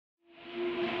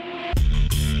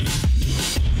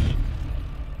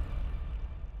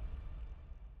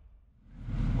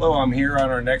Hello, I'm here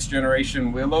on our next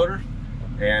generation wheel loader,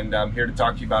 and I'm here to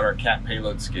talk to you about our CAT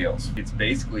payload scales. It's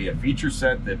basically a feature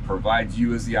set that provides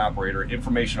you as the operator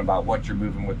information about what you're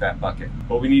moving with that bucket.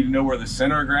 But we need to know where the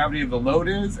center of gravity of the load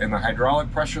is and the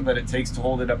hydraulic pressure that it takes to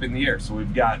hold it up in the air. So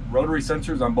we've got rotary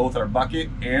sensors on both our bucket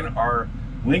and our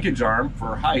linkage arm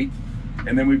for height,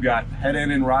 and then we've got head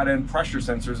end and rod end pressure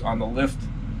sensors on the lift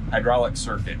hydraulic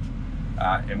circuit.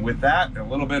 And with that, and a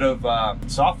little bit of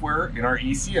software in our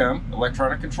ECM,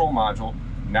 electronic control module,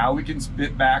 now we can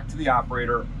spit back to the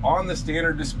operator on the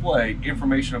standard display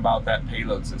information about that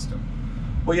payload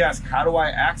system. Well, you ask, how do I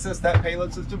access that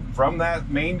payload system? From that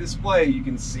main display, you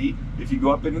can see, if you go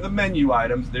up into the menu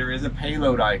items, there is a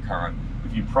payload icon.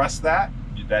 If you press that,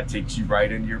 that takes you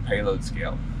right into your payload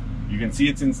scale. You can see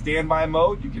it's in standby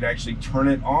mode. You can actually turn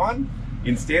it on.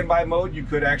 In standby mode, you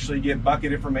could actually get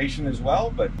bucket information as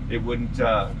well, but it wouldn't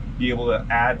be able to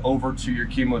add over to your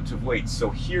cumulative weight.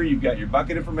 So here you've got your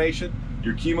bucket information,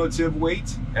 your cumulative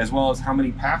weight, as well as how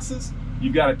many passes.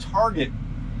 You've got a target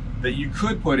that you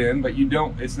could put in, but you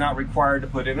don't, it's not required to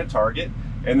put in a target.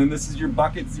 And then this is your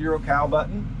bucket zero cal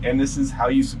button, and this is how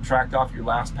you subtract off your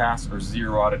last pass or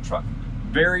zero out a truck.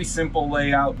 Very simple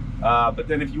layout, but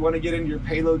then if you want to get into your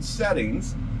payload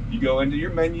settings, you go into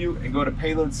your menu and go to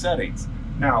payload settings.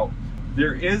 Now,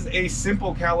 there is a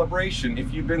simple calibration.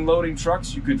 If you've been loading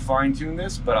trucks, you could fine tune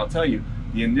this, but I'll tell you,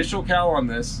 the initial cal on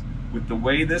this, with the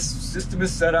way this system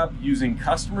is set up using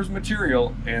customers'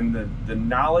 material and the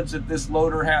knowledge that this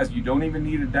loader has, you don't even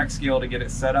need a deck scale to get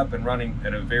it set up and running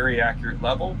at a very accurate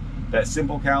level. That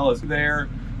simple cal is there.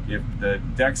 If the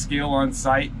deck scale on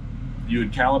site, you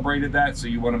had calibrated that, so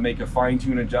you want to make a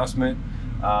fine-tune adjustment.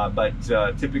 But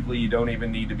typically you don't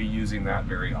even need to be using that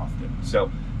very often.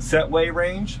 So set weigh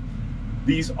range,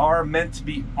 these are meant to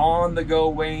be on-the-go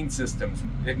weighing systems.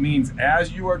 It means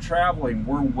as you are traveling,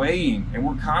 we're weighing and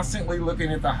we're constantly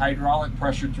looking at the hydraulic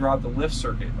pressure throughout the lift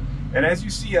circuit. And as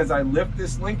you see, as I lift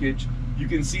this linkage, you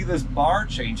can see this bar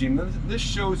changing. This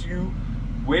shows you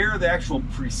where the actual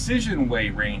precision weigh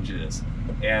range is.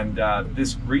 And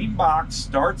this green box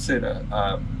starts at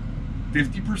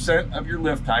 50% of your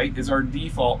lift height is our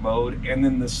default mode, and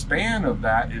then the span of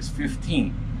that is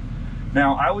 15.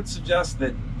 Now, I would suggest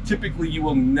that typically you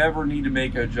will never need to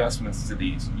make adjustments to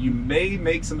these. You may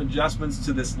make some adjustments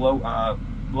to this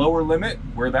lower limit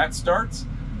where that starts,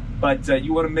 but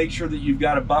you want to make sure that you've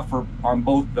got a buffer on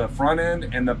both the front end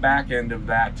and the back end of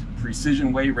that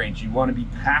precision weigh range. You want to be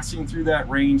passing through that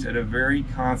range at a very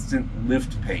constant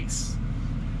lift pace.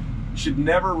 Should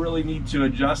never really need to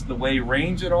adjust the weigh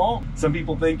range at all. Some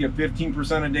people think if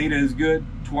 15% of data is good,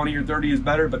 20 or 30 is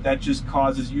better, but that just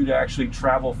causes you to actually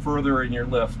travel further in your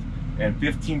lift, and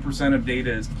 15% of data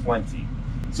is plenty.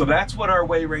 So that's what our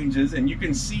weigh range is, and you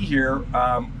can see here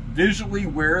visually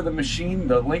where the machine,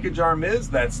 the linkage arm is.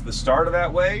 That's the start of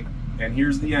that weigh, and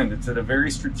here's the end. It's at a very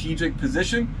strategic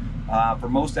position. For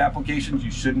most applications,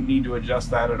 you shouldn't need to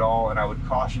adjust that at all, and I would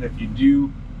caution if you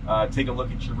do, take a look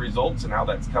at your results and how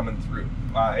that's coming through.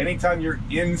 Anytime you're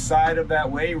inside of that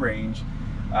weigh range,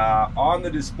 on the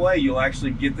display, you'll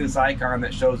actually get this icon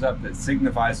that shows up that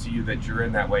signifies to you that you're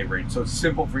in that weigh range. So it's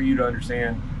simple for you to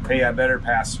understand, hey, I better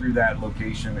pass through that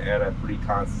location at a pretty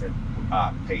constant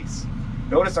pace.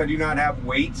 Notice I do not have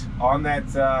weight on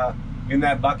that in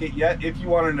that bucket yet. If you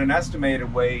wanted an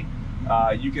estimated weigh,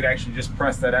 you could actually just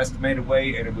press that estimated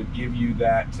weigh and it would give you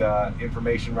that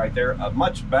information right there. A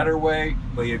much better way,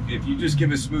 if you just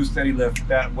give a smooth, steady lift,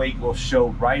 that weight will show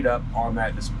right up on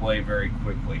that display very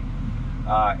quickly.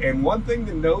 And one thing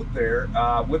to note there,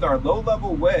 with our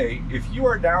low-level weigh, if you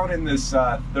are down in this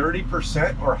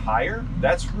 30% or higher,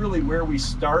 that's really where we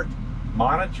start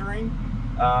monitoring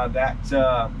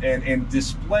and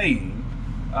displaying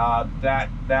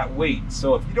that weight.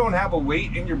 So if you don't have a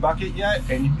weight in your bucket yet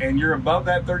and you're above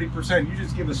that 30%, you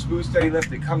just give a smooth, steady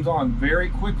lift. It comes on very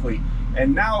quickly.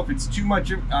 And now if it's too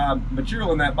much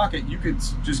material in that bucket, you could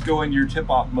just go into your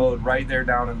tip-off mode right there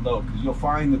down and low, because you'll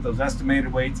find that those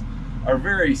estimated weights are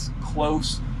very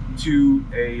close to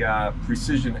a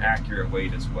precision accurate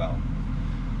weight as well.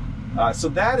 So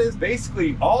that is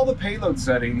basically all the payload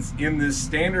settings in this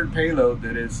standard payload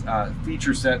that is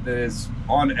feature set that is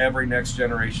on every next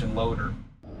generation loader.